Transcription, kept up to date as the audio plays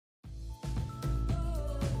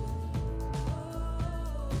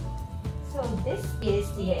So this is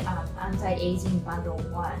the anti-aging bundle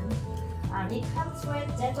 1. It comes with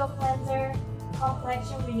dental cleanser,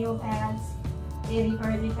 complexion renewal pads, daily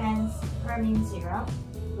hair defense, firming serum,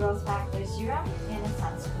 growth factor serum, and a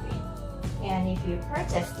sunscreen. And if you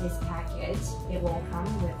purchase this package, it will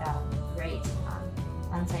come with a great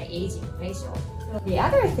anti-aging facial. So the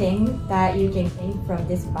other thing that you can gain from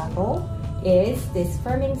this bundle is this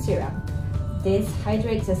firming serum. This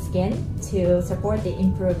hydrates the skin to support the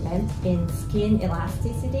improvement in skin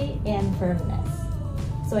elasticity and firmness.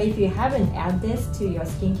 So if you haven't added this to your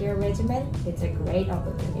skincare regimen, it's a great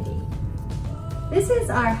opportunity. This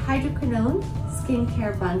is our Hydroquinone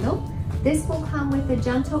skincare bundle. This will come with the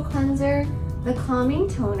gentle cleanser, the calming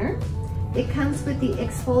toner. It comes with the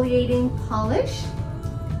exfoliating polish,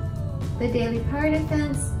 the daily power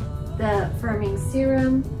defense, the firming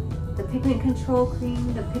serum, the pigment control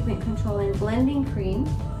cream, the pigment control and blending cream,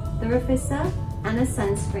 the Refissa, and a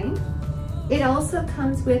sunscreen. It also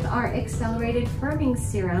comes with our accelerated firming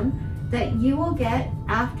serum that you will get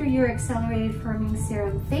after your accelerated firming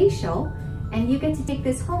serum facial, and you get to take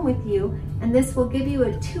this home with you, and this will give you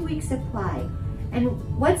a 2-week supply. And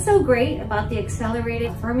what's so great about the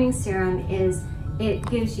accelerated firming serum is it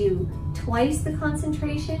gives you twice the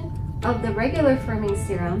concentration of the regular firming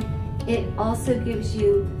serum. It also gives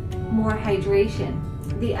you more hydration.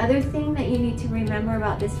 The other thing that you need to remember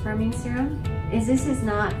about this firming serum is this is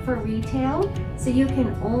not for retail, so you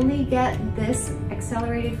can only get this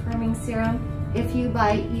accelerated firming serum if you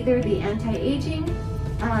buy either the anti-aging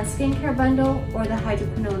skincare bundle or the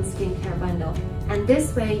Hydroquinone skincare bundle. And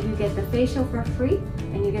this way you get the facial for free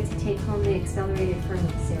and you get to take home the accelerated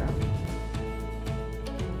firming serum.